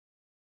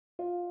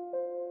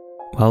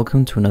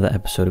Welcome to another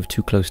episode of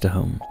Too Close to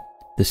Home,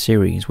 the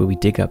series where we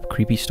dig up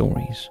creepy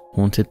stories,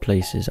 haunted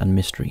places and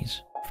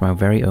mysteries from our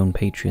very own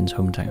Patreons'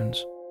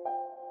 hometowns.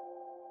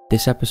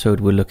 This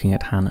episode we're looking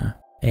at Hannah,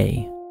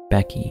 A,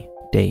 Becky,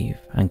 Dave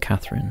and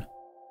Catherine.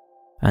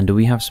 And do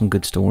we have some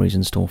good stories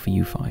in store for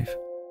you five?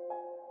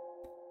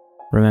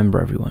 Remember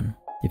everyone,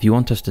 if you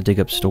want us to dig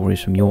up stories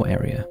from your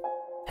area,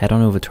 head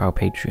on over to our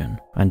Patreon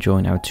and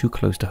join our Too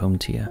Close to Home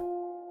tier.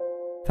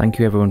 Thank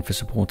you everyone for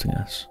supporting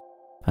us.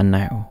 And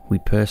now,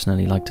 we'd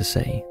personally like to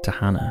say to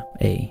Hannah,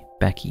 A,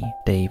 Becky,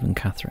 Dave and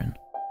Catherine,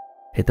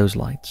 hit those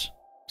lights,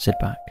 sit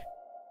back,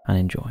 and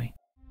enjoy.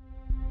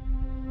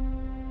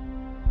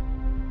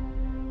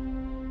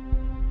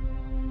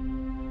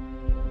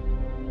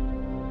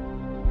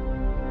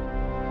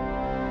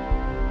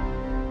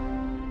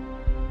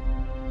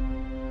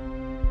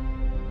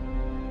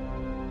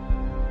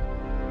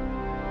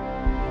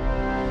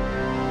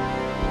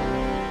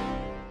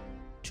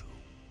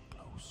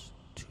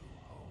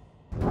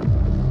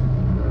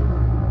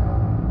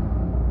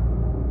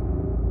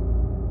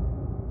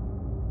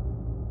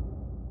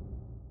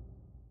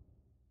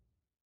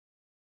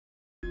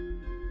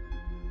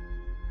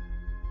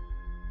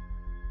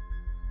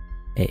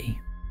 A.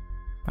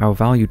 Our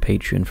valued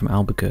Patreon from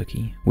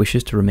Albuquerque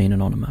wishes to remain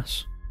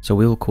anonymous, so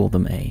we will call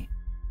them A,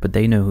 but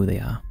they know who they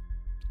are.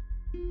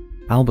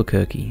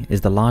 Albuquerque is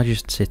the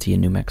largest city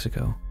in New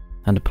Mexico,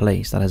 and a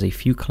place that has a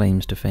few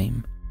claims to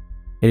fame.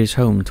 It is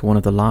home to one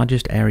of the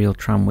largest aerial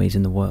tramways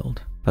in the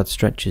world that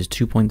stretches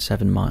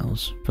 2.7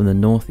 miles from the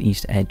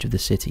northeast edge of the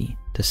city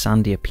to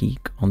Sandia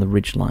Peak on the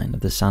ridgeline of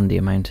the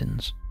Sandia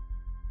Mountains.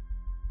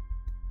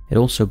 It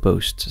also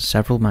boasts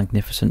several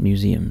magnificent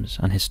museums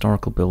and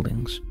historical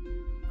buildings,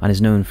 and is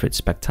known for its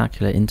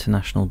spectacular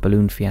international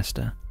balloon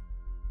fiesta.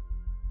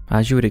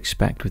 As you would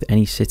expect with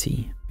any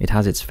city, it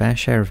has its fair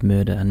share of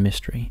murder and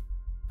mystery,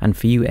 and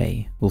for you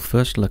A, we'll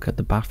first look at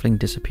the baffling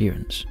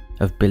disappearance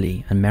of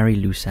Billy and Mary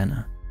Lou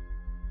Senna.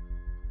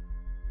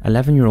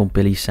 11-year-old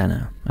Billy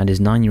Senna and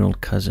his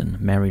 9-year-old cousin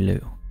Mary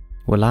Lou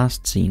were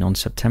last seen on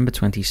September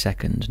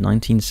 22nd,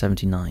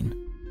 1979,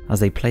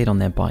 as they played on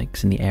their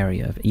bikes in the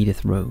area of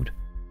Edith Road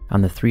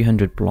and the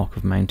 300 block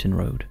of Mountain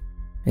Road,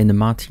 in the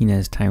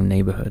Martinez Town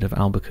neighborhood of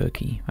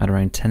Albuquerque at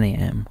around 10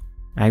 a.m,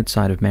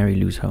 outside of Mary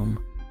Lou's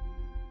home.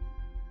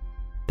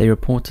 They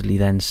reportedly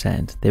then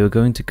said they were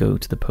going to go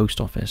to the post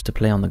office to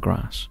play on the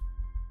grass,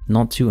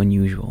 not too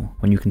unusual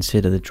when you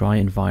consider the dry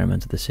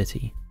environment of the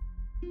city.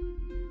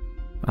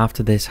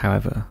 After this,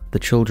 however, the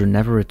children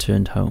never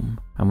returned home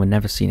and were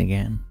never seen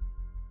again.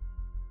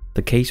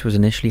 The case was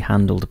initially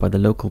handled by the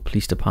local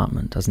police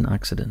department as an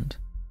accident.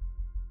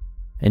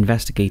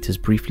 Investigators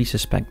briefly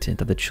suspected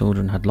that the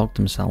children had locked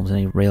themselves in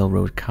a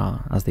railroad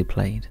car as they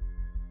played.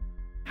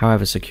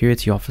 However,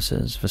 security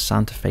officers for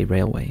Santa Fe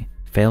Railway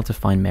failed to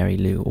find Mary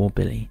Lou or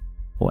Billy,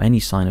 or any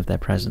sign of their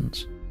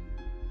presence.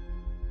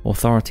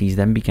 Authorities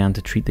then began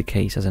to treat the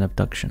case as an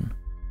abduction.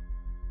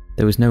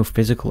 There was no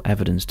physical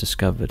evidence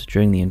discovered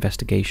during the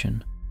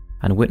investigation,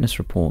 and witness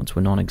reports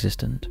were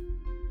non-existent.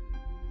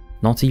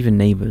 Not even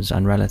neighbors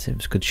and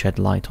relatives could shed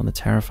light on the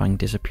terrifying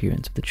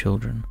disappearance of the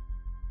children.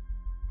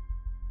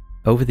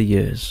 Over the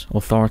years,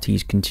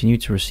 authorities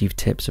continued to receive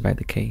tips about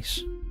the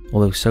case,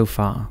 although so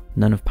far,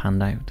 none have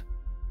panned out.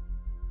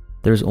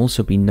 There has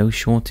also been no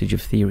shortage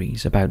of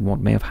theories about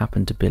what may have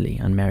happened to Billy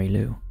and Mary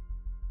Lou.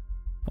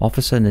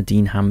 Officer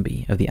Nadine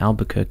Hamby of the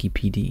Albuquerque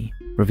PD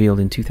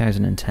revealed in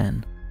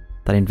 2010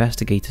 that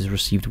investigators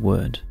received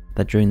word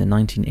that during the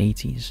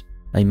 1980s,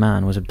 a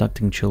man was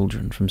abducting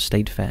children from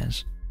state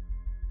fairs,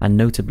 and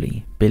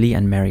notably, Billy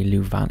and Mary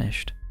Lou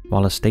vanished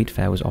while a state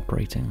fair was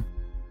operating.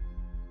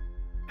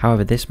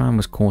 However, this man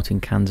was caught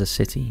in Kansas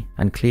City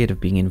and cleared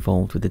of being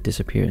involved with the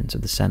disappearance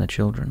of the Senna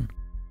children.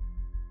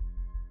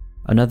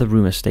 Another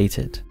rumor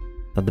stated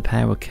that the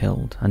pair were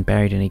killed and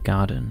buried in a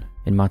garden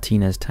in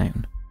Martinez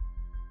Town,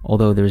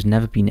 although there has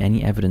never been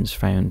any evidence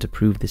found to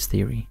prove this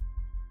theory.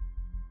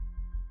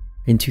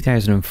 In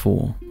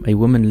 2004, a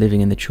woman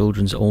living in the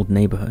children's old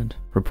neighborhood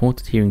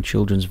reported hearing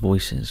children's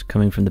voices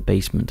coming from the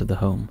basement of the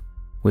home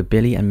where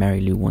Billy and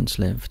Mary Lou once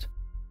lived.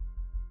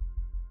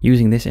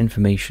 Using this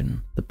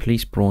information, the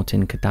police brought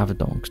in cadaver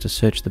dogs to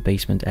search the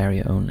basement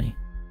area only,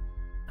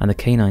 and the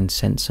canines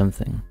sensed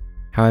something.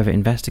 However,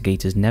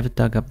 investigators never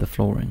dug up the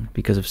flooring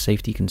because of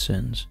safety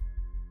concerns.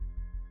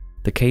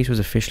 The case was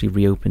officially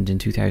reopened in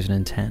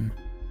 2010.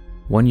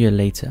 1 year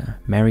later,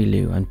 Mary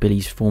Lou and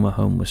Billy's former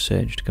home was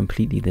searched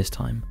completely this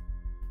time,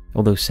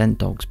 although scent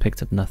dogs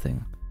picked up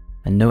nothing,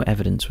 and no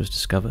evidence was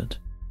discovered.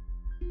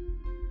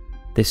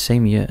 This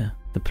same year,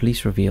 the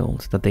police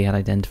revealed that they had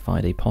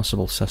identified a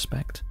possible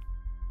suspect,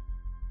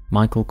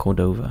 Michael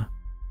Cordova.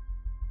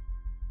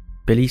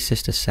 Billy's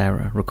sister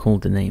Sarah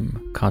recalled the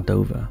name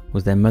Cordova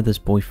was their mother's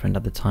boyfriend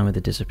at the time of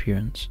the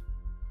disappearance.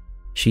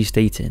 She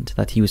stated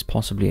that he was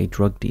possibly a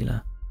drug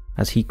dealer,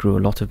 as he grew a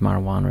lot of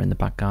marijuana in the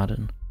back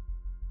garden.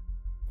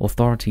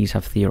 Authorities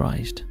have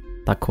theorized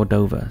that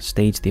Cordova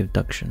staged the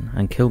abduction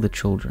and killed the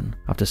children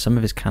after some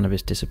of his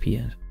cannabis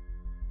disappeared.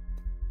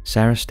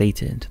 Sarah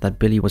stated that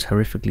Billy was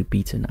horrifically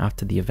beaten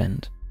after the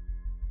event,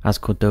 as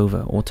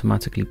Cordova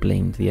automatically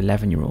blamed the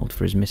 11-year-old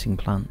for his missing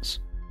plants.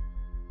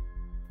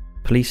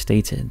 Police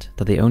stated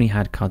that they only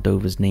had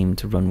Cordova's name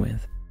to run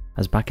with,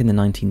 as back in the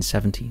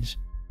 1970s,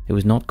 it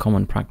was not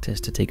common practice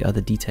to take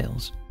other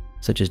details,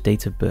 such as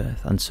date of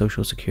birth and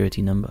social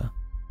security number.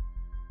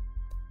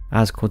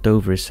 As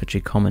Cordova is such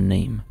a common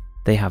name,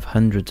 they have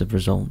hundreds of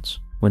results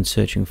when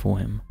searching for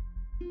him.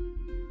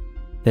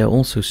 They are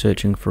also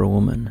searching for a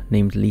woman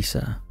named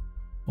Lisa,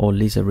 or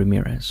Liza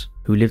Ramirez,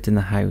 who lived in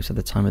the house at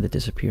the time of the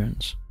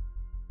disappearance.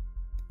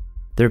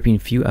 There have been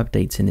few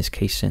updates in this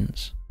case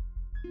since.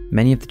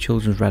 Many of the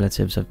children's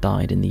relatives have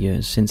died in the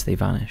years since they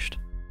vanished,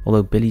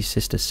 although Billy's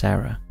sister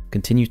Sarah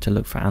continues to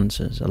look for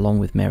answers along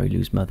with Mary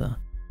Lou's mother.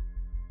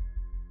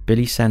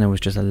 Billy Senna was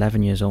just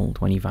 11 years old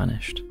when he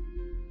vanished.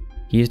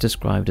 He is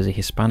described as a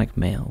Hispanic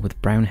male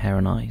with brown hair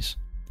and eyes,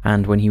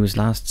 and when he was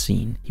last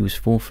seen, he was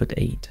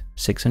 4'8",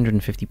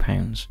 650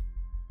 pounds,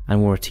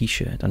 and wore a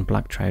t-shirt and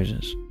black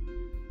trousers.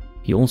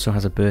 He also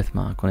has a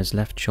birthmark on his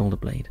left shoulder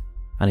blade,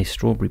 and a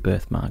strawberry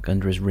birthmark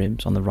under his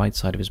ribs on the right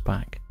side of his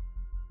back.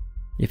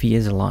 If he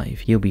is alive,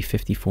 he'll be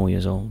 54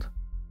 years old.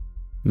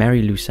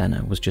 Mary Lou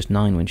Senna was just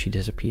 9 when she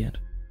disappeared.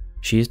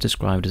 She is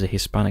described as a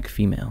Hispanic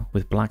female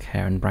with black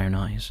hair and brown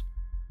eyes,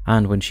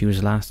 and when she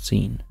was last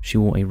seen, she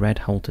wore a red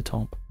halter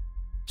top,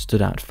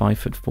 stood at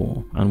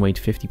 5'4" and weighed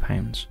 50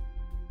 pounds.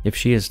 If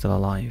she is still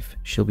alive,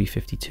 she'll be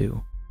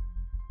 52.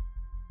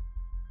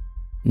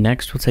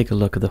 Next, we'll take a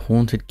look at the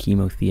haunted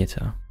Chemo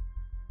Theatre.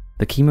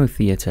 The Chemo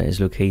Theatre is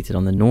located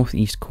on the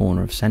northeast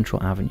corner of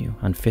Central Avenue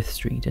and 5th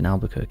Street in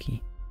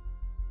Albuquerque.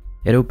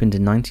 It opened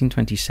in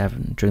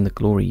 1927 during the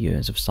glory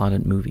years of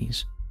silent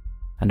movies,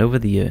 and over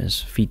the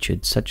years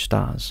featured such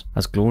stars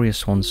as Gloria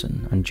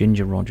Swanson and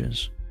Ginger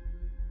Rogers.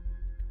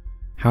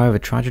 However,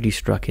 tragedy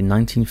struck in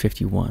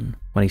 1951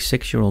 when a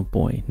 6-year-old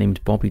boy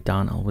named Bobby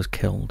Darnell was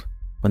killed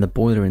when the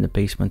boiler in the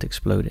basement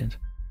exploded,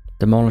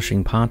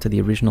 demolishing part of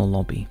the original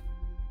lobby.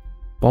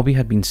 Bobby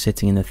had been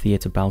sitting in the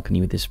theatre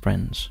balcony with his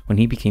friends when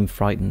he became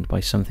frightened by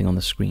something on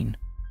the screen,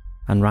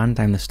 and ran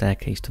down the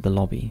staircase to the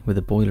lobby where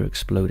the boiler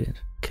exploded,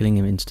 killing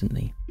him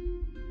instantly.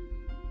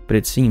 But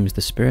it seems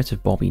the spirit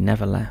of Bobby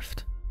never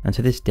left, and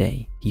to this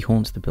day he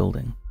haunts the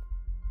building.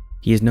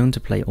 He is known to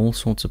play all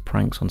sorts of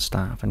pranks on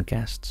staff and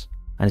guests,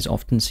 and is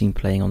often seen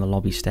playing on the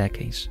lobby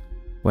staircase,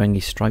 wearing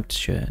a striped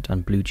shirt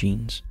and blue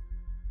jeans.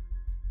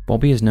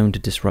 Bobby is known to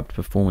disrupt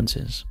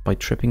performances by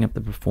tripping up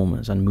the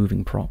performers and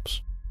moving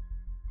props.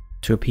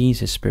 To appease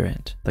his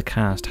spirit, the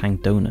cast hang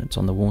donuts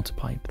on the water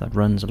pipe that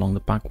runs along the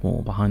back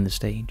wall behind the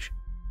stage.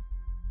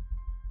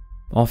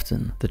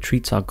 Often, the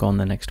treats are gone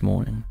the next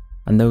morning,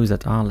 and those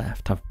that are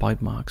left have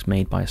bite marks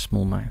made by a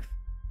small mouth.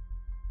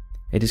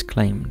 It is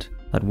claimed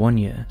that one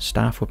year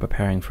staff were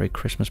preparing for a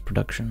Christmas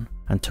production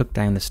and took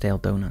down the stale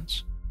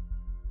donuts.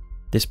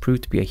 This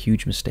proved to be a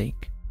huge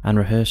mistake, and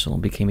rehearsal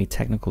became a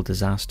technical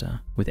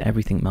disaster with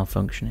everything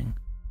malfunctioning.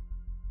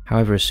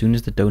 However, as soon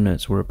as the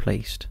donuts were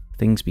replaced,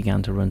 things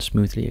began to run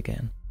smoothly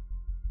again.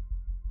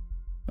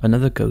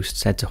 Another ghost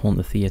said to haunt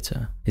the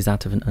theatre is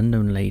that of an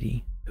unknown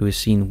lady who is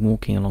seen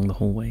walking along the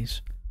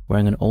hallways,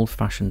 wearing an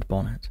old-fashioned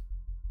bonnet.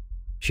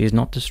 She is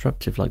not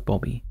disruptive like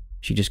Bobby,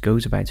 she just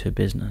goes about her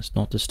business,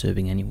 not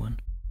disturbing anyone.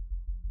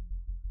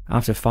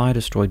 After fire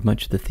destroyed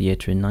much of the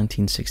theatre in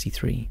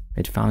 1963,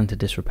 it fell into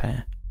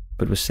disrepair,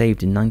 but was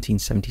saved in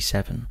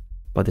 1977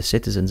 by the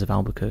citizens of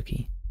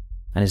Albuquerque,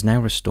 and is now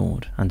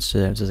restored and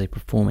serves as a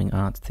performing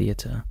arts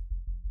theatre.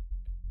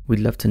 We'd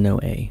love to know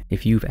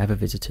if you've ever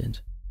visited,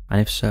 and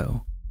if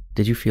so,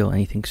 did you feel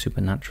anything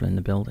supernatural in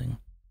the building?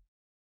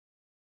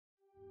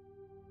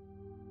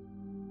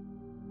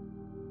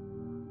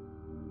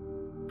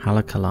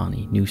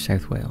 Halekulani, New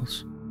South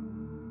Wales.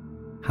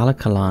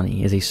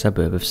 Halekulani is a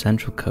suburb of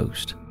Central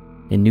Coast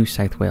in New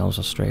South Wales,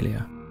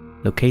 Australia,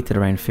 located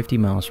around 50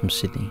 miles from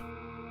Sydney.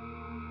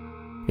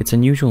 Its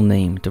unusual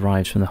name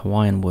derives from the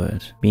Hawaiian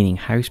word meaning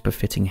house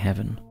befitting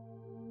heaven,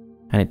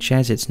 and it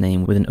shares its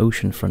name with an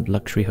oceanfront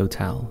luxury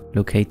hotel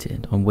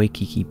located on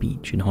Waikiki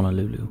Beach in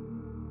Honolulu.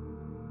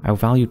 Our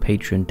valued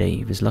patron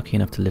Dave is lucky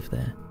enough to live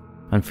there,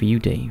 and for you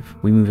Dave,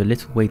 we move a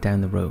little way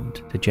down the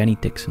road to Jenny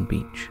Dixon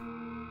Beach.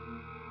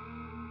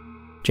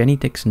 Jenny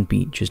Dixon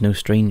Beach is no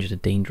stranger to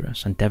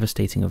dangerous and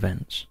devastating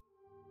events.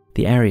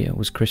 The area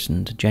was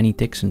christened Jenny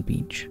Dixon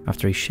Beach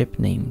after a ship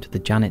named the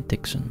Janet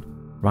Dixon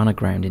ran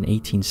aground in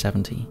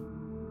 1870.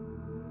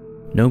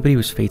 Nobody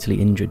was fatally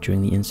injured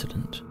during the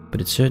incident, but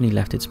it certainly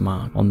left its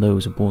mark on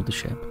those aboard the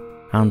ship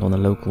and on the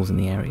locals in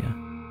the area.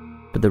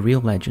 But the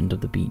real legend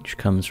of the beach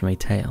comes from a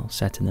tale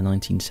set in the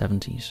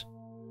 1970s.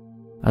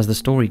 As the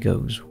story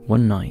goes,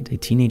 one night a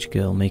teenage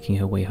girl making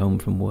her way home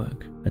from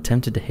work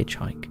attempted to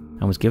hitchhike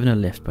and was given a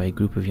lift by a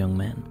group of young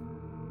men.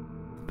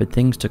 But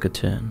things took a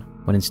turn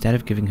when instead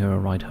of giving her a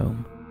ride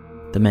home,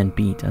 the men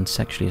beat and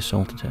sexually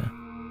assaulted her.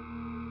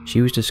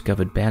 She was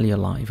discovered barely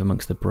alive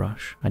amongst the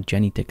brush at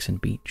Jenny Dixon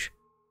Beach,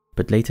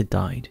 but later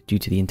died due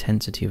to the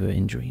intensity of her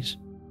injuries.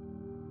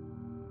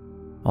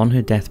 On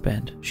her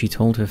deathbed, she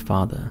told her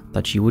father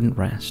that she wouldn't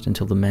rest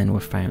until the men were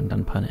found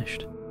and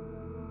punished.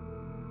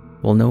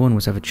 While no one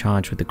was ever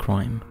charged with the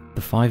crime,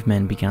 The 5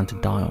 men began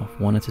to die off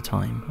one at a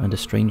time under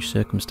strange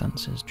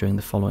circumstances during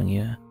the following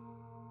year.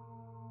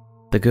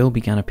 The girl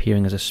began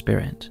appearing as a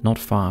spirit not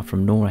far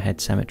from Nora Head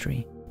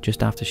Cemetery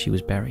just after she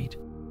was buried.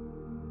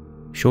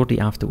 Shortly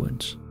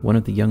afterwards, one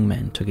of the young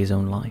men took his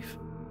own life,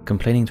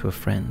 complaining to a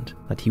friend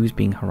that he was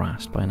being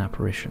harassed by an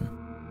apparition.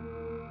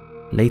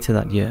 Later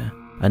that year,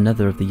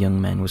 another of the young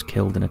men was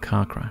killed in a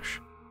car crash.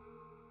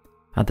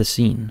 At the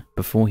scene,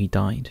 before he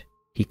died,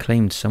 he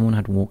claimed someone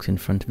had walked in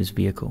front of his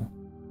vehicle,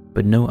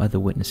 but no other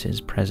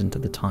witnesses present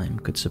at the time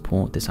could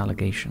support this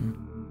allegation.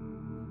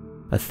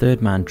 A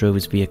third man drove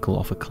his vehicle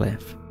off a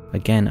cliff,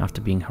 again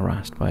after being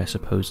harassed by a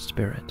supposed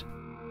spirit.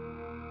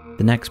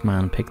 The next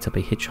man picked up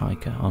a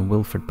hitchhiker on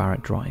Wilfred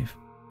Barrett Drive,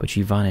 but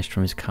she vanished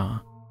from his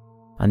car,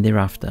 and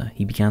thereafter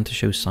he began to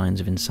show signs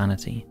of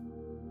insanity.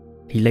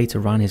 He later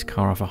ran his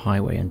car off a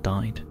highway and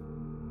died.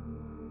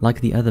 Like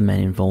the other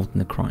men involved in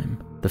the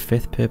crime, the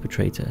 5th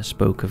perpetrator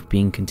spoke of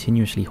being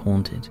continuously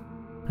haunted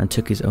and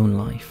took his own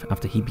life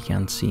after he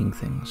began seeing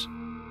things.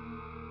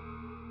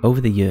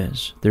 Over the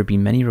years, there have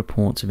been many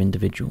reports of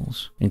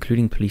individuals,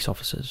 including police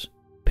officers,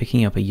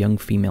 picking up a young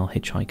female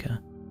hitchhiker,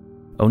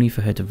 only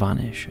for her to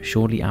vanish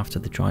shortly after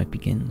the drive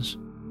begins.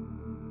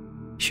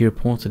 She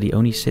reportedly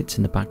only sits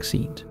in the back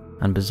seat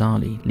and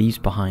bizarrely leaves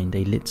behind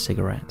a lit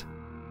cigarette.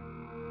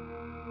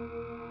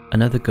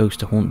 Another ghost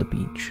to haunt the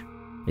beach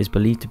is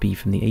believed to be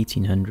from the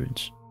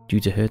 1800s due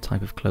to her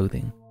type of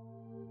clothing.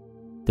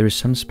 There is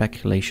some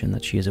speculation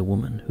that she is a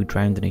woman who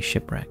drowned in a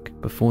shipwreck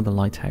before the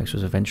lighthouse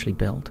was eventually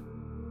built,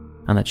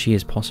 and that she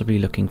is possibly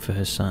looking for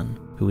her son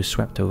who was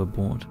swept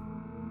overboard.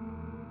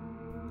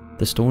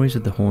 The stories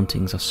of the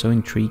hauntings are so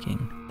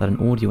intriguing that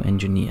an audio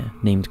engineer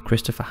named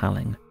Christopher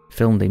Halling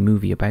filmed a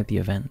movie about the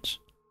events.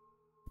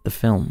 The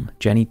film,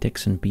 Jenny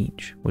Dixon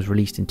Beach, was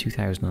released in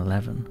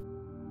 2011.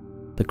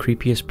 The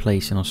creepiest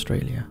place in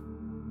Australia.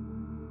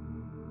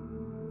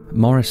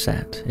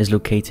 Morisset is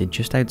located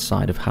just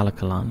outside of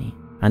Halekulani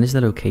and is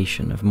the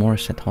location of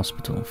Morisset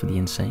Hospital for the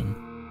Insane.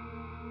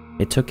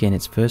 It took in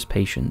its first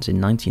patients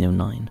in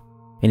 1909.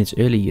 In its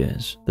early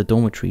years, the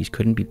dormitories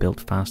couldn't be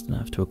built fast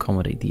enough to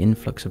accommodate the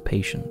influx of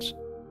patients,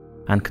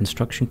 and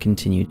construction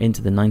continued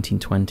into the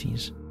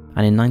 1920s,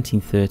 and in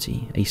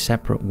 1930 a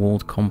separate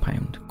walled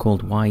compound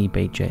called Wye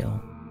Bay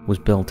Jail was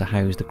built to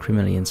house the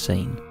criminally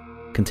insane,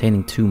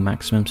 containing 2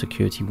 maximum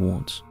security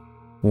wards,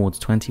 wards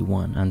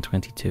 21 and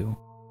 22.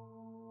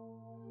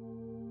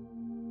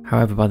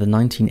 However, by the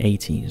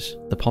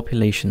 1980s, the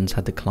populations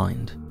had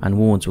declined and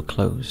wards were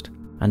closed,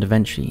 and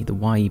eventually the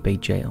Wye Bay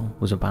Jail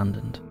was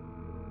abandoned.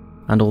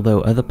 And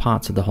although other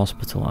parts of the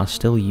hospital are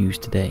still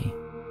used today,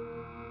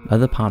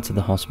 other parts of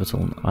the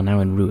hospital are now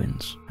in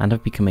ruins and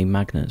have become a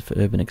magnet for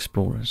urban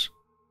explorers.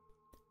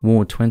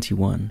 Ward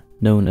 21,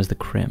 known as the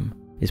Crim,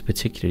 is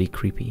particularly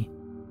creepy,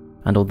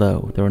 and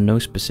although there are no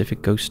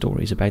specific ghost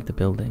stories about the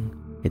building,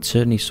 it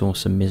certainly saw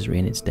some misery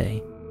in its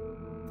day,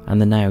 and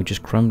the now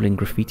just crumbling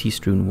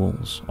graffiti-strewn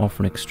walls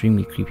offer an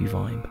extremely creepy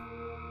vibe.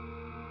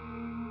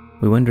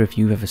 We wonder if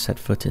you've ever set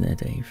foot in there,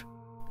 Dave.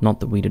 Not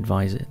that we'd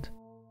advise it.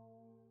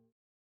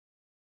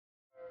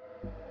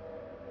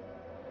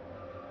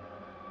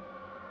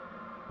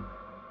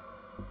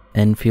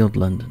 Enfield,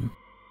 London.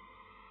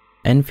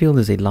 Enfield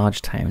is a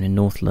large town in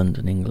North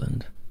London,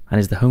 England,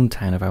 and is the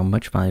hometown of our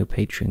much valued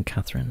patron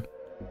Catherine.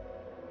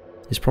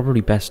 It's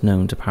probably best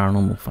known to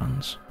paranormal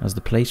fans as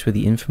the place where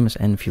the infamous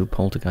Enfield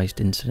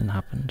poltergeist incident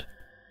happened.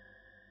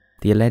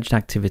 The alleged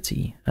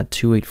activity at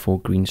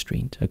 284 Green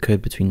Street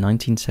occurred between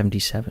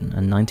 1977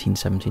 and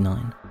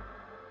 1979,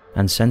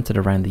 and centred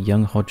around the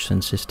young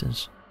Hodgson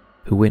sisters,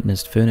 who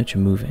witnessed furniture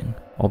moving,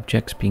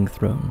 objects being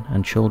thrown,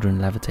 and children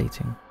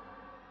levitating.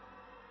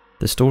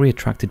 The story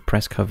attracted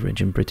press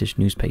coverage in British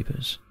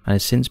newspapers and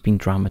has since been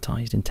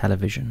dramatised in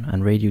television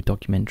and radio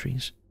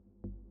documentaries,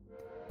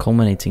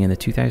 culminating in the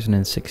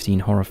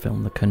 2016 horror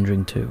film The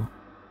Conjuring 2,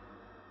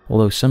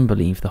 although some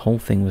believe the whole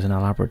thing was an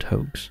elaborate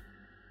hoax.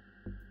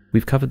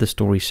 We've covered the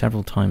story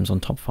several times on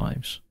Top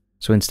 5s,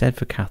 so instead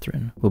for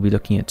Catherine we'll be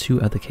looking at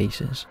 2 other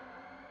cases,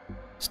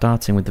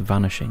 starting with the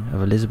vanishing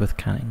of Elizabeth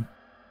Canning.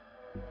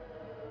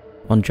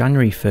 On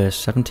January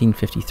 1st,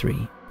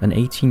 1753, an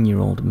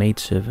 18-year-old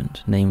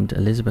maidservant named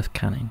Elizabeth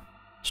Canning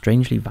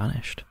strangely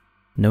vanished,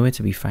 nowhere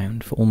to be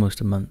found for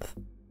almost a month.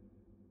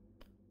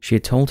 She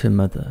had told her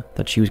mother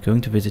that she was going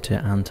to visit her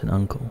aunt and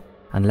uncle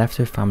and left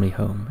her family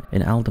home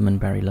in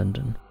Aldermanbury,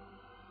 London.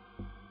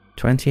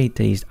 28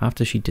 days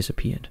after she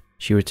disappeared,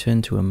 she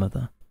returned to her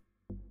mother.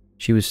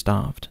 She was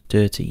starved,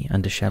 dirty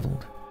and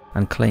dishevelled,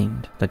 and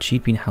claimed that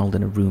she'd been held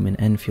in a room in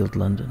Enfield,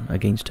 London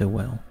against her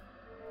will.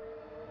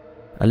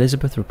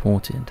 Elizabeth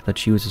reported that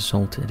she was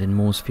assaulted in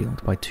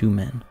Moorsfield by 2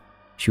 men.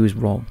 She was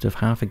robbed of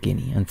half a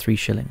guinea and 3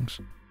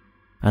 shillings,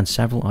 and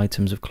several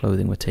items of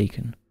clothing were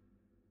taken.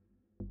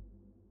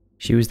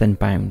 She was then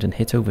bound and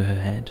hit over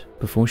her head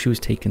before she was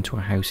taken to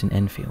a house in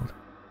Enfield,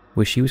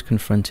 where she was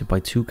confronted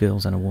by 2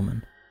 girls and a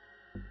woman.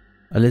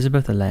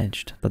 Elizabeth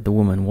alleged that the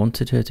woman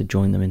wanted her to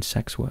join them in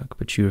sex work,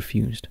 but she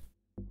refused.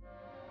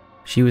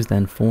 She was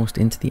then forced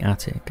into the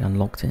attic and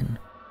locked in.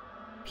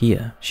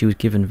 Here, she was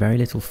given very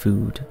little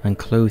food and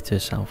clothed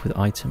herself with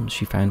items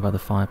she found by the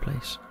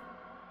fireplace.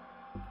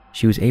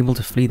 She was able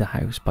to flee the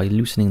house by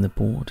loosening the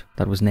board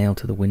that was nailed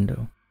to the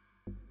window.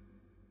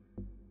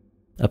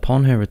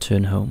 Upon her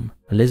return home,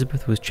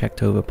 Elizabeth was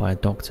checked over by a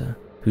doctor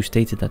who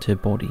stated that her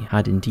body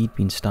had indeed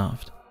been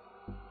starved.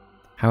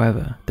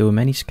 However, there were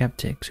many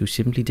skeptics who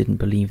simply didn't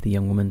believe the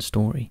young woman's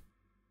story.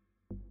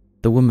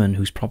 The woman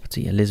whose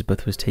property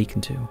Elizabeth was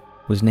taken to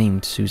was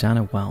named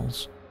Susanna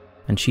Wells,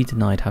 and she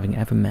denied having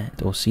ever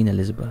met or seen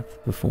Elizabeth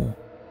before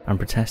and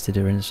protested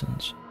her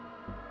innocence.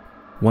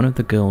 One of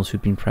the girls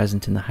who'd been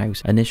present in the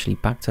house initially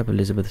backed up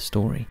Elizabeth's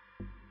story,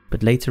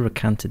 but later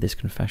recanted this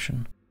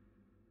confession.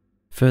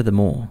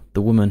 Furthermore,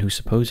 the woman who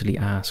supposedly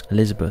asked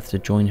Elizabeth to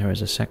join her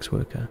as a sex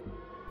worker,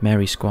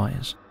 Mary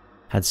Squires,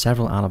 had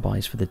several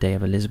alibis for the day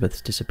of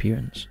Elizabeth's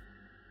disappearance,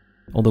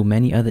 although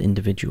many other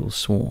individuals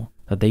swore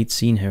that they'd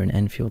seen her in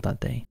Enfield that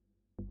day.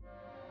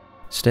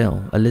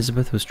 Still,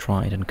 Elizabeth was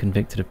tried and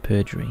convicted of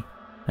perjury,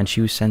 and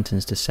she was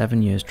sentenced to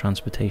 7 years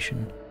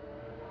transportation.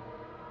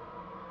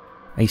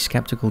 A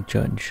skeptical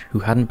judge who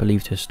hadn't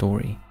believed her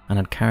story and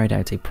had carried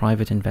out a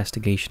private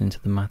investigation into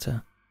the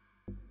matter.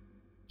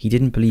 He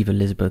didn't believe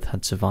Elizabeth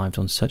had survived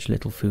on such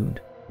little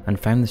food and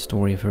found the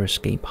story of her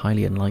escape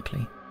highly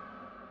unlikely.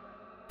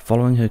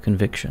 Following her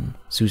conviction,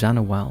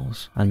 Susanna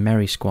Wells and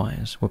Mary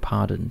Squires were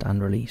pardoned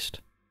and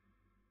released.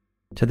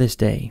 To this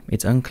day,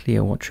 it's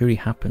unclear what truly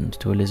happened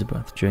to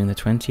Elizabeth during the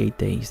 28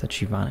 days that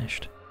she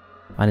vanished,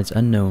 and it's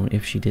unknown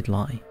if she did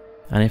lie,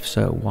 and if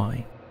so,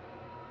 why.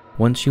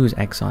 Once she was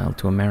exiled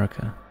to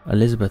America,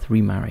 Elizabeth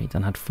remarried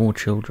and had 4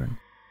 children.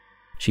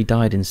 She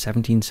died in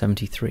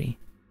 1773,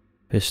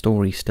 her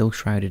story still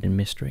shrouded in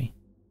mystery.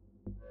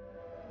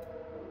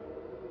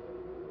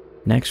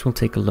 Next we'll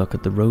take a look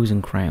at the Rose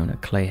and Crown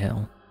at Clay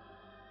Hill.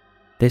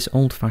 This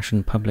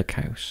old-fashioned public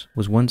house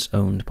was once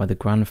owned by the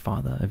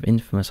grandfather of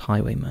infamous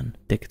highwayman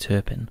Dick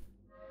Turpin,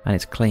 and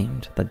it's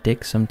claimed that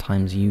Dick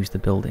sometimes used the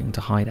building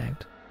to hide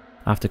out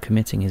after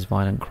committing his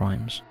violent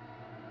crimes.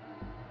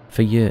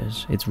 For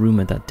years, it's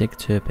rumoured that Dick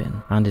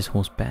Turpin and his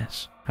horse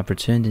Bess have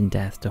returned in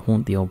death to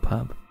haunt the old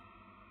pub,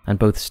 and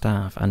both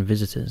staff and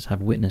visitors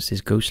have witnessed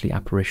his ghostly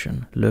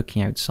apparition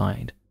lurking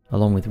outside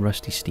along with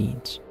rusty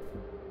steeds.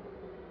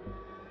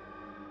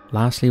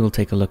 Lastly, we'll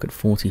take a look at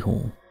Forty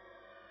Hall.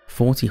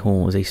 Forty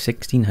Hall is a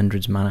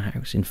 1600s manor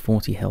house in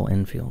Forty Hill,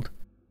 Enfield,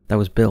 that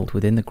was built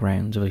within the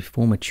grounds of a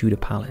former Tudor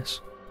palace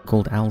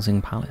called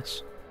Alsing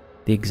Palace.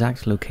 The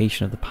exact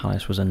location of the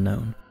palace was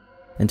unknown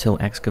until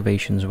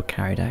excavations were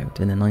carried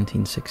out in the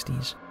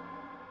 1960s.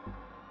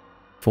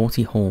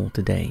 Forty Hall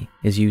today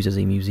is used as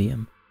a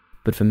museum,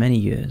 but for many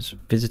years,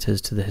 visitors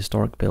to the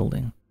historic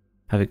building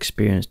have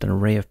experienced an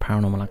array of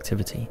paranormal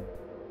activity.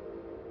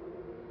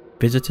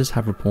 Visitors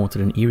have reported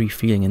an eerie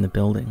feeling in the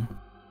building,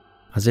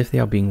 as if they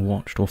are being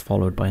watched or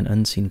followed by an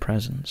unseen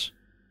presence.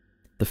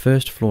 The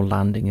first floor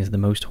landing is the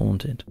most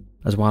haunted,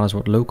 as well as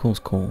what locals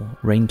call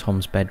Rain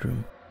Tom's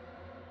bedroom.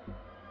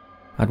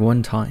 At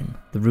one time,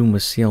 the room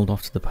was sealed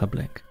off to the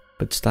public,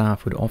 but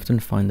staff would often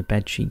find the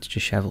bed sheets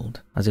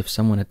dishevelled, as if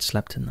someone had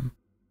slept in them.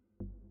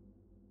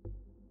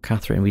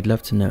 Catherine, we'd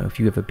love to know if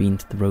you've ever been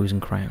to the Rose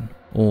and Crown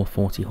or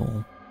Forty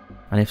Hall,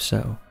 and if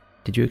so,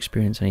 did you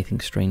experience anything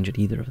strange at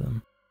either of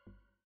them?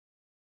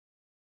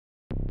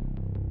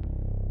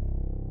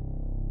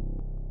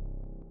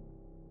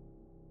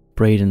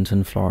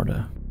 Bradenton,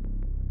 Florida.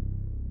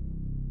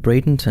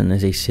 Bradenton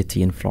is a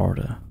city in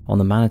Florida on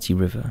the Manatee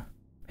River.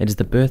 It is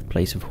the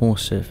birthplace of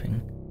horse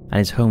surfing and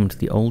is home to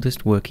the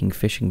oldest working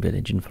fishing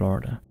village in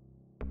Florida.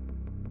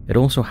 It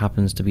also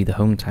happens to be the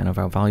hometown of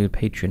our valued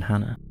patron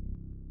Hannah.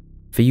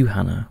 For you,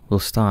 Hannah, we'll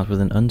start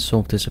with an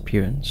unsolved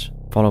disappearance,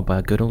 followed by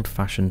a good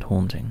old-fashioned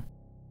haunting.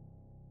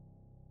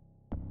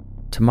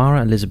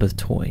 Tamara Elizabeth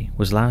Toy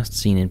was last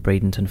seen in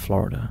Bradenton,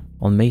 Florida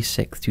on May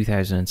 6,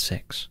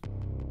 2006.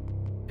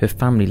 Her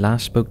family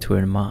last spoke to her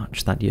in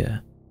March that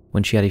year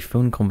when she had a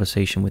phone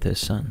conversation with her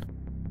son,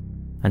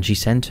 and she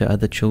sent her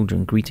other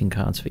children greeting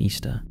cards for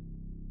Easter.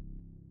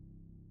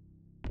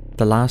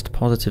 The last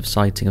positive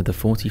sighting of the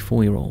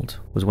 44-year-old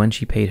was when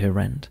she paid her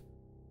rent.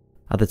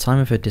 At the time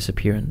of her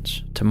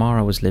disappearance,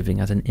 Tamara was living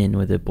at an inn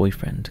with her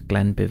boyfriend,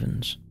 Glenn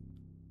Bivens.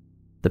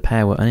 The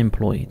pair were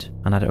unemployed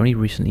and had only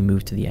recently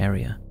moved to the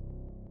area.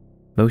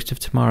 Most of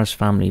Tamara's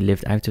family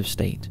lived out of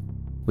state,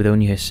 with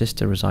only her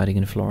sister residing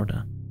in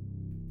Florida.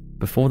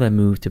 Before their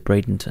move to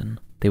Bradenton,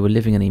 they were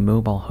living in a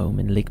mobile home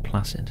in Lake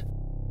Placid.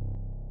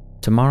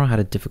 Tamara had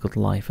a difficult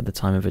life at the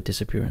time of her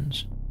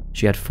disappearance.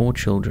 She had 4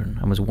 children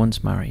and was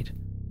once married,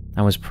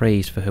 and was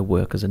praised for her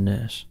work as a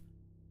nurse.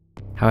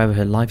 However,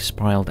 her life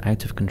spiraled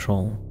out of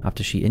control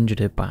after she injured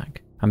her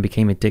back and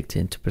became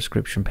addicted to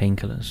prescription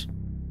painkillers.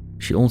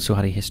 She also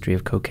had a history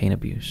of cocaine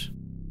abuse.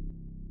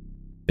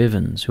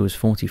 Bivens, who was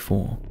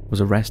 44, was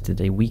arrested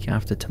a week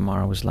after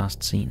Tamara was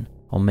last seen,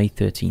 on May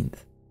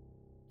 13th.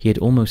 He had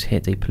almost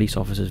hit a police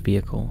officer's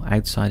vehicle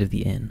outside of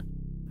the inn,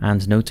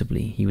 and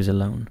notably, he was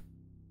alone.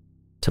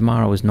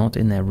 Tamara was not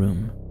in their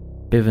room.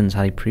 Bivens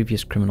had a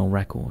previous criminal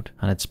record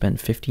and had spent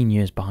 15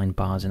 years behind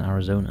bars in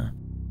Arizona.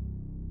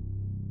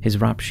 His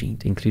rap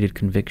sheet included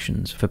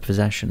convictions for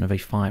possession of a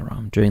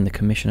firearm during the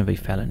commission of a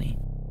felony,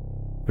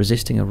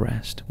 resisting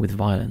arrest with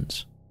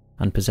violence,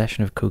 and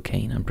possession of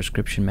cocaine and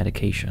prescription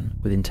medication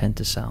with intent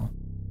to sell.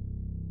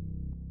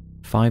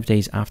 5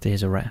 days after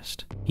his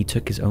arrest, he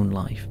took his own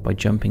life by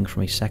jumping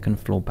from a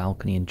second-floor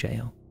balcony in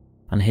jail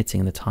and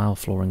hitting the tile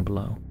flooring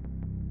below.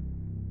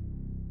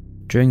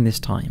 During this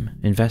time,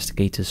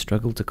 investigators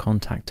struggled to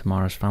contact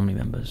Tamara's family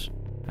members,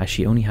 as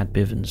she only had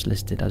Bivens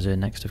listed as her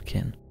next of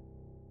kin,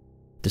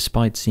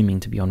 despite seeming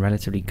to be on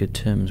relatively good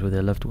terms with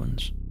her loved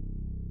ones.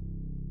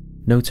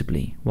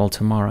 Notably, while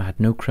Tamara had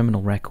no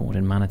criminal record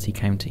in Manatee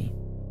County,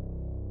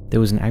 there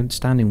was an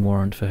outstanding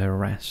warrant for her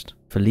arrest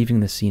for leaving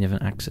the scene of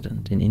an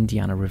accident in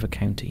Indiana River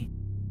County,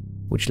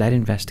 which led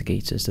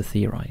investigators to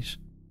theorize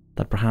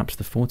that perhaps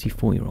the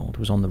 44-year-old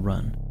was on the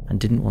run and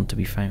didn't want to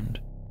be found.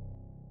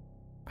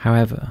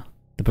 However,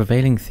 the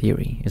prevailing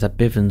theory is that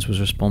Bivens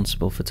was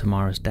responsible for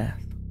Tamara's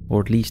death,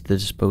 or at least the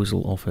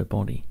disposal of her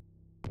body.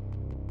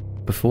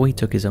 Before he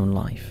took his own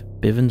life,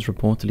 Bivens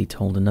reportedly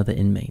told another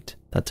inmate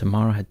that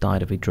Tamara had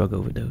died of a drug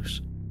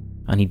overdose,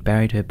 and he'd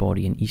buried her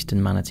body in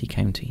eastern Manatee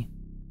County.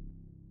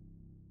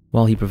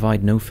 While he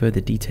provided no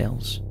further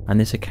details, and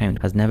this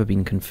account has never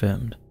been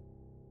confirmed,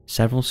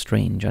 several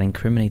strange and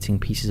incriminating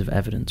pieces of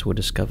evidence were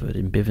discovered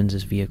in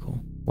Bivens'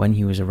 vehicle when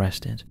he was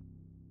arrested,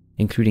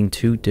 including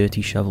 2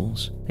 dirty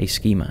shovels, a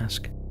ski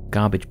mask,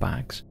 garbage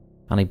bags,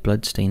 and a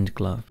blood-stained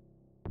glove.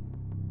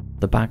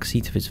 The back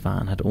seat of his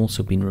van had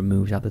also been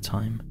removed at the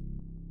time.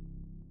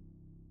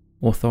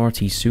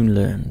 Authorities soon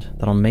learned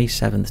that on May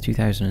 7,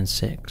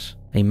 2006,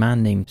 a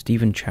man named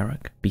Stephen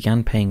Cherrick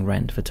began paying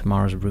rent for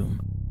Tamara's room.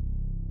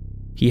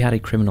 He had a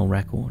criminal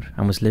record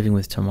and was living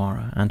with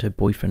Tamara and her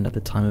boyfriend at the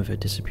time of her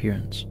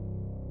disappearance.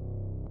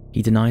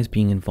 He denies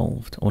being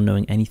involved or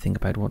knowing anything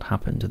about what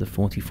happened to the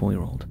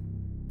 44-year-old,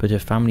 but her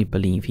family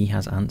believe he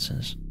has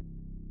answers.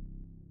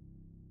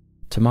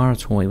 Tamara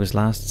Toy was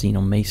last seen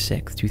on May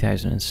 6,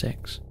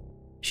 2006.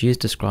 She is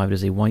described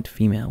as a white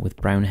female with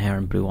brown hair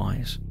and blue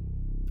eyes,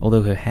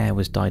 although her hair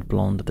was dyed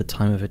blonde at the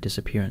time of her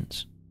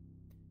disappearance.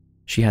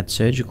 She had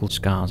surgical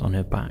scars on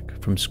her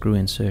back from screw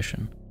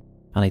insertion,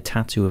 and a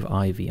tattoo of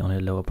ivy on her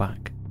lower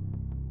back.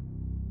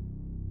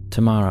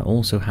 Tamara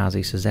also has a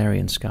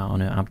cesarean scar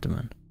on her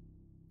abdomen.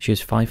 She is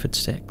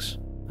 5'6",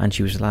 and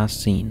she was last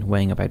seen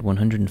weighing about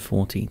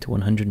 140 to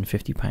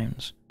 150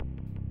 pounds.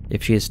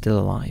 If she is still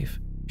alive,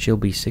 she'll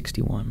be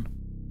 61.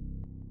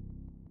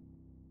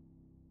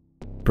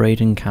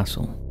 Bradenton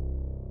Castle.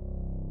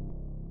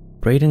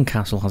 Bradenton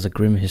Castle has a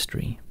grim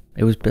history.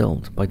 It was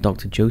built by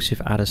Dr.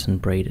 Joseph Addison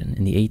Braden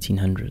in the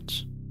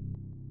 1800s,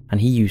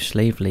 and he used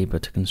slave labour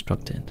to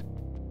construct it.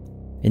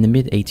 In the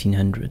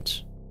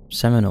mid-1800s,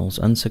 Seminoles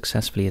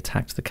unsuccessfully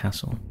attacked the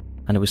castle,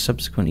 and it was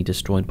subsequently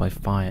destroyed by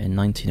fire in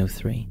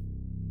 1903.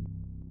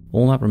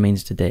 All that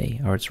remains today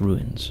are its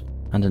ruins,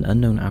 and an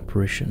unknown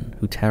apparition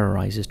who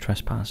terrorizes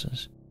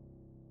trespassers.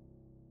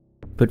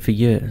 But for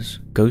years,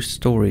 ghost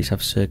stories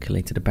have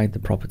circulated about the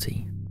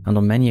property, and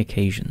on many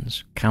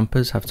occasions,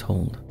 campers have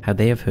told how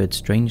they have heard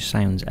strange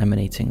sounds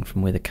emanating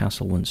from where the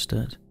castle once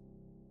stood.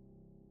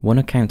 One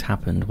account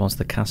happened whilst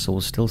the castle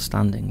was still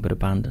standing but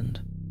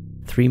abandoned.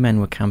 3 men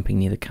were camping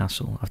near the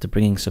castle after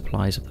bringing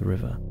supplies up the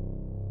river.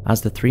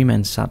 As the 3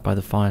 men sat by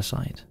the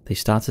fireside, they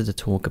started to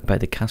talk about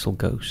the castle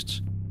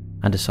ghosts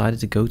and decided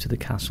to go to the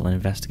castle and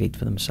investigate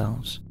for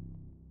themselves.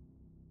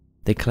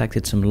 They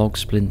collected some log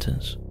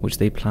splinters, which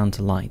they planned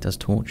to light as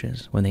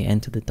torches when they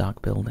entered the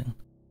dark building.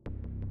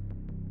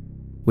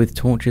 With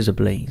torches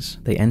ablaze,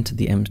 they entered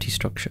the empty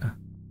structure.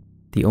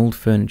 The old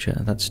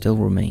furniture that still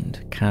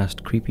remained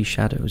cast creepy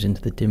shadows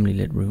into the dimly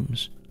lit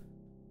rooms.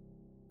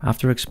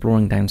 After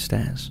exploring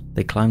downstairs,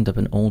 they climbed up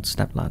an old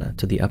stepladder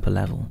to the upper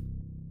level.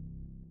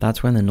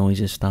 That's when the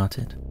noises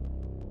started.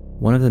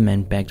 One of the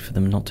men begged for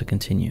them not to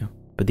continue,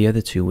 but the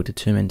other 2 were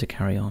determined to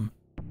carry on.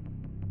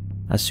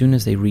 As soon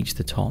as they reached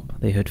the top,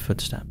 they heard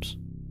footsteps.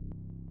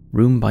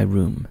 Room by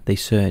room, they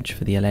searched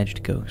for the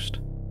alleged ghost.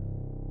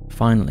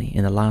 Finally,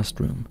 in the last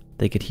room,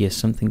 they could hear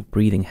something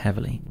breathing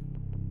heavily,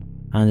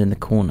 and in the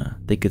corner,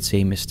 they could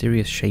see a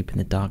mysterious shape in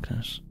the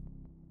darkness.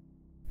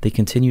 They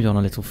continued on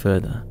a little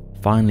further,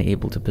 finally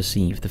able to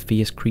perceive the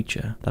fierce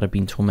creature that had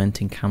been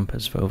tormenting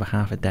campers for over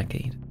half a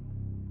decade.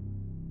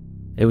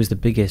 It was the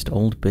biggest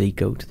old billy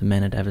goat the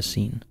men had ever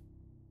seen.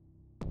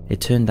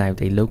 It turned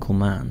out a local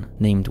man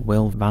named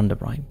Will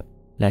Vanderripe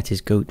let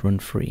his goat run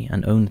free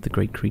and owned the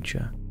great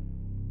creature.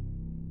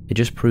 It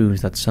just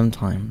proves that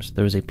sometimes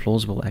there is a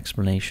plausible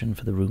explanation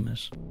for the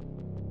rumours.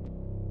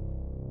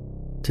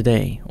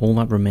 Today, all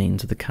that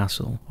remains of the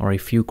castle are a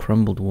few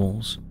crumbled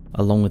walls,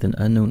 along with an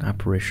unknown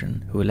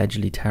apparition who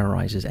allegedly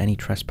terrorizes any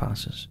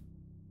trespassers.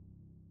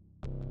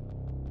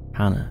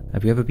 Hannah,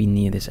 have you ever been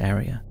near this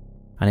area?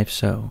 And if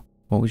so,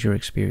 what was your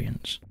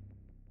experience?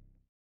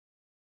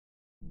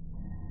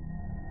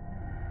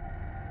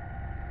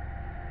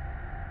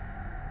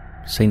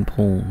 St.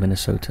 Paul,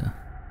 Minnesota.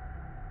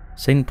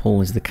 St.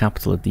 Paul is the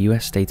capital of the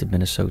US state of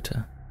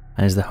Minnesota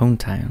and is the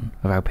hometown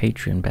of our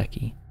Patreon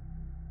Becky.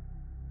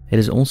 It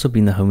has also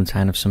been the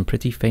hometown of some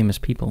pretty famous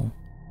people.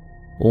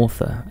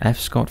 Author F.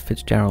 Scott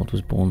Fitzgerald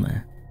was born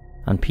there,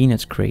 and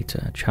Peanuts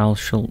creator Charles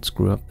Schulz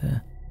grew up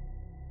there.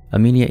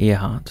 Amelia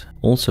Earhart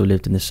also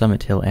lived in the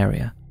Summit Hill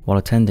area while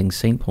attending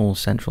St. Paul's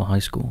Central High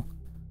School.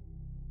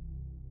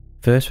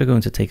 First, we're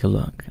going to take a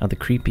look at the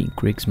creepy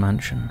Griggs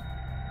Mansion.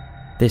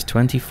 This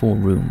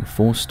 24-room,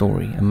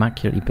 4-story,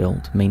 immaculately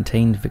built,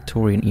 maintained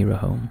Victorian-era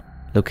home,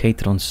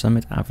 located on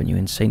Summit Avenue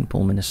in St.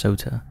 Paul,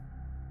 Minnesota,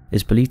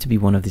 is believed to be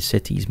one of the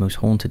city's most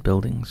haunted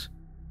buildings.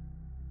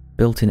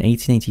 Built in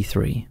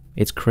 1883,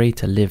 its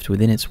creator lived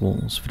within its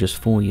walls for just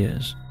 4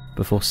 years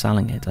before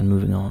selling it and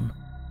moving on.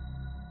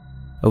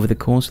 Over the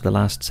course of the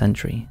last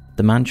century,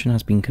 the mansion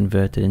has been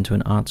converted into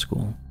an art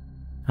school,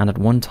 and at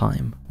one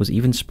time was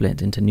even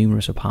split into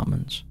numerous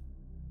apartments.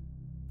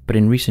 But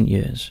in recent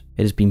years,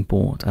 it has been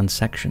bought and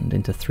sectioned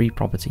into 3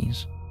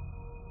 properties.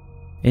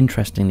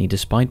 Interestingly,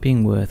 despite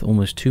being worth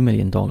almost $2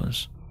 million,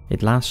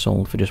 it last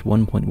sold for just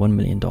 $1.1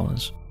 million,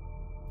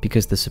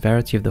 because the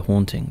severity of the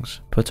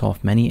hauntings put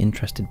off many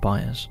interested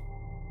buyers.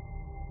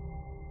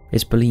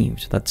 It's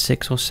believed that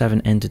 6 or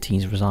 7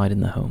 entities reside in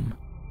the home,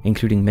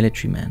 including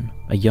military men,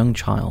 a young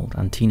child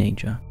and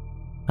teenager,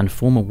 and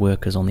former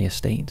workers on the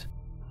estate.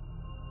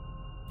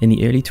 In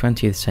the early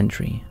 20th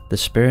century, the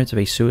spirit of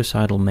a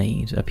suicidal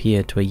maid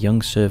appeared to a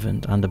young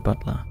servant and a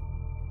butler.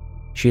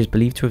 She is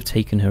believed to have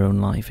taken her own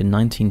life in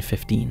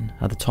 1915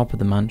 at the top of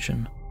the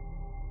mansion,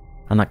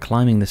 and that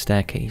climbing the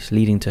staircase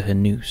leading to her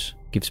noose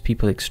gives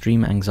people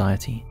extreme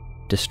anxiety,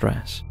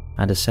 distress,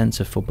 and a sense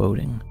of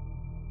foreboding.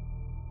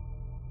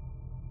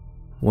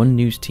 One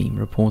news team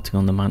reporting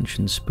on the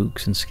mansion's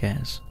spooks and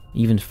scares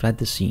even fled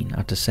the scene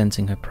after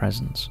sensing her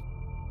presence,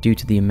 due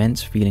to the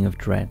immense feeling of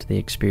dread they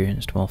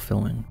experienced while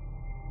filming.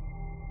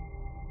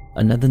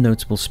 Another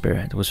notable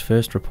spirit was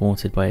first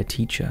reported by a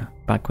teacher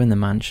back when the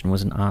mansion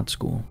was an art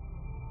school.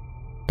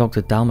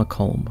 Dr. Dalma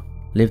Kolb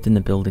lived in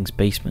the building's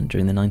basement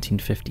during the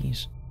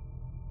 1950s.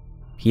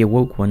 He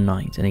awoke one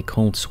night in a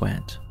cold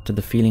sweat to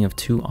the feeling of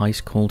 2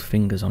 ice-cold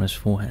fingers on his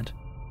forehead.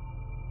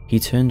 He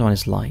turned on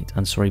his light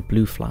and saw a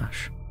blue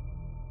flash.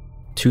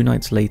 2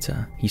 nights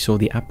later, he saw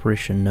the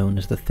apparition known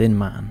as the Thin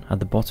Man at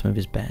the bottom of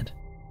his bed.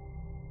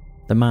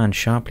 The man,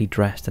 sharply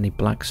dressed in a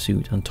black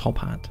suit and top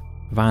hat,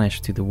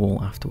 vanished through the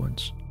wall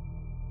afterwards.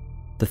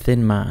 The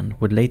Thin Man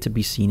would later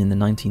be seen in the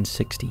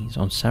 1960s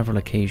on several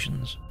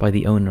occasions by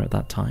the owner at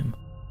that time.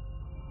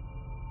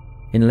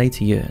 In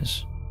later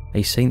years,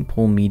 a St.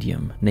 Paul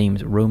medium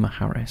named Roma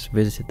Harris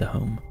visited the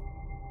home.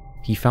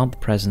 He felt the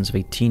presence of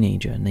a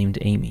teenager named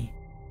Amy,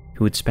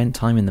 who had spent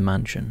time in the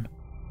mansion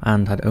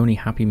and had only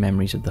happy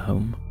memories of the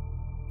home,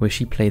 where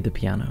she played the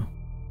piano.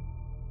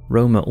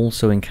 Roma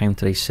also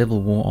encountered a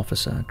Civil War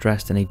officer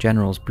dressed in a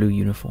general's blue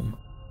uniform.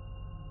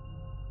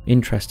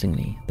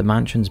 Interestingly, the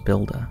mansion's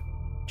builder,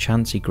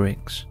 Chauncey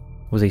Griggs,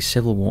 was a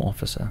Civil War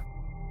officer.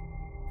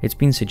 It's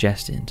been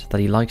suggested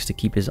that he likes to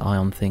keep his eye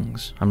on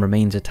things and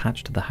remains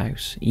attached to the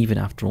house even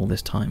after all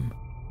this time.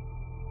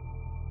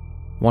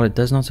 While it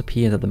does not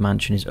appear that the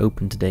mansion is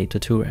open today to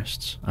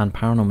tourists and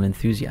paranormal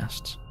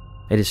enthusiasts,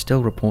 it is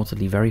still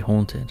reportedly very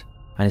haunted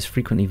and is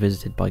frequently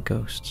visited by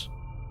ghosts.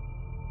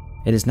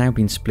 It has now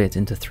been split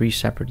into 3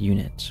 separate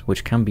units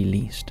which can be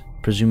leased,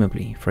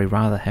 presumably for a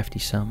rather hefty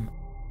sum.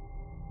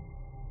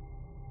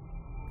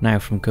 Now,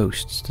 from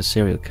ghosts to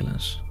serial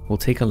killers, we'll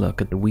take a look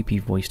at the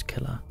weepy-voiced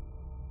killer.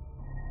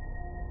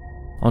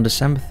 On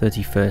December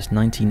 31st,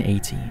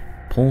 1980,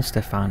 Paul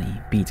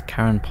Stefani beat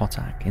Karen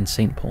Potak in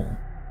St. Paul,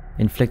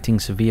 inflicting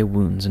severe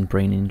wounds and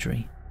brain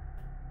injury.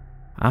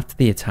 After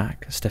the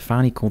attack,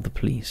 Stefani called the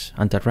police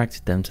and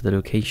directed them to the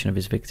location of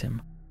his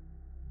victim.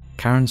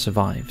 Karen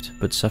survived,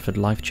 but suffered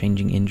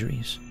life-changing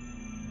injuries.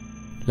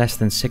 Less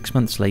than 6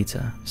 months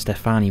later,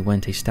 Stefani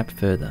went a step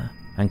further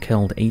and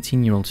killed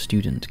 18-year-old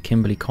student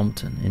Kimberly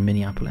Compton in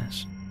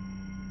Minneapolis.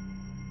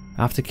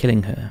 After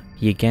killing her,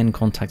 he again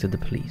contacted the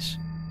police,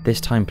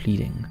 this time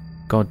pleading,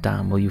 "God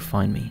damn, will you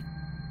find me?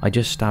 I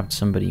just stabbed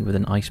somebody with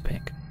an ice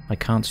pick. I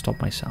can't stop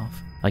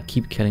myself. I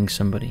keep killing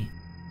somebody."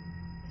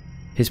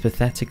 His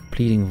pathetic,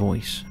 pleading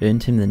voice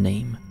earned him the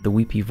name the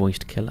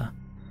Weepy-Voiced Killer.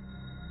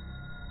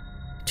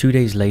 2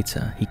 days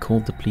later, he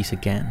called the police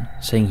again,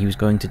 saying he was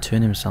going to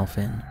turn himself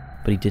in,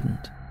 but he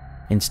didn't.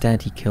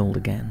 Instead, he killed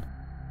again.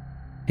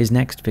 His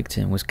next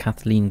victim was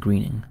Kathleen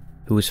Greening,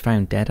 who was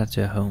found dead at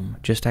her home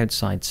just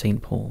outside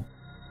St. Paul.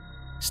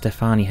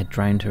 Stefani had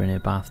drowned her in her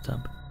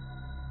bathtub.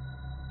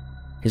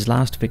 His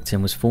last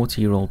victim was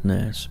 40-year-old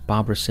nurse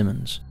Barbara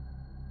Simmons,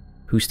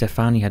 who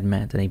Stefani had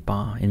met in a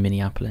bar in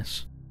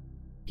Minneapolis.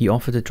 He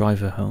offered to drive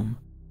her home,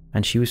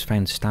 and she was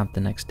found stabbed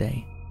the next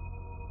day.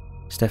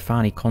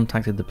 Stefani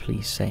contacted the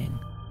police saying,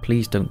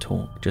 "Please don't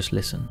talk, just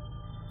listen.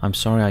 I'm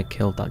sorry I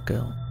killed that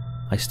girl.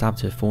 I stabbed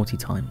her 40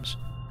 times.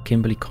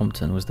 Kimberly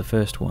Compton was the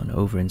first one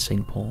over in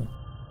St. Paul."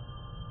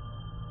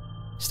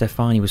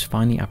 Stefani was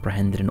finally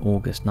apprehended in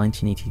August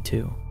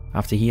 1982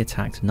 after he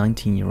attacked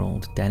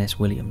 19-year-old Dennis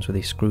Williams with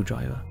a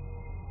screwdriver.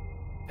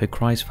 Her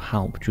cries for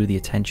help drew the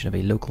attention of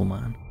a local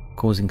man,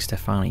 causing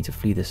Stefani to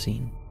flee the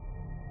scene.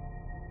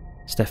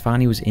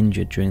 Stefani was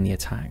injured during the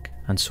attack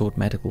and sought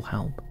medical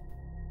help.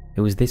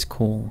 It was this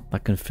call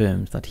that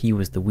confirmed that he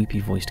was the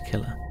weepy-voiced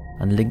killer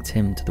and linked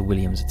him to the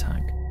Williams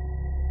attack.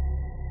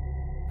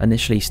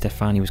 Initially,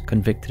 Stefani was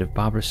convicted of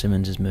Barbara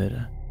Simmons'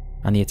 murder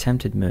and the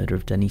attempted murder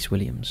of Denise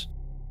Williams,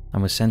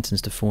 and was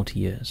sentenced to 40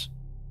 years.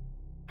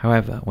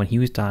 However, when he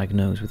was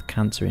diagnosed with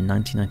cancer in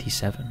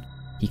 1997,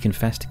 he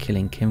confessed to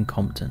killing Kim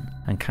Compton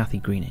and Kathy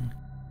Greening.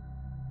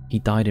 He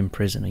died in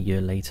prison a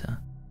year later.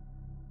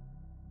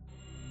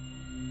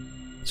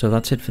 So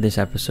that's it for this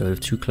episode of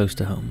Too Close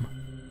to Home.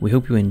 We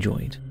hope you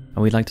enjoyed, and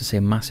we'd like to say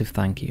a massive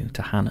thank you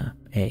to Hannah,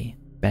 A,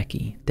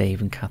 Becky,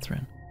 Dave and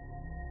Catherine.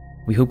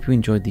 We hope you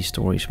enjoyed these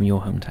stories from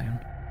your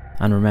hometown.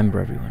 And remember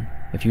everyone,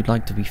 if you'd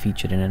like to be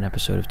featured in an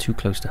episode of Too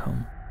Close to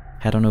Home,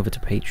 head on over to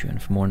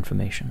Patreon for more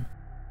information.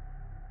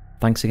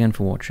 Thanks again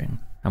for watching,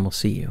 and we'll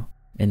see you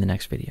in the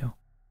next video.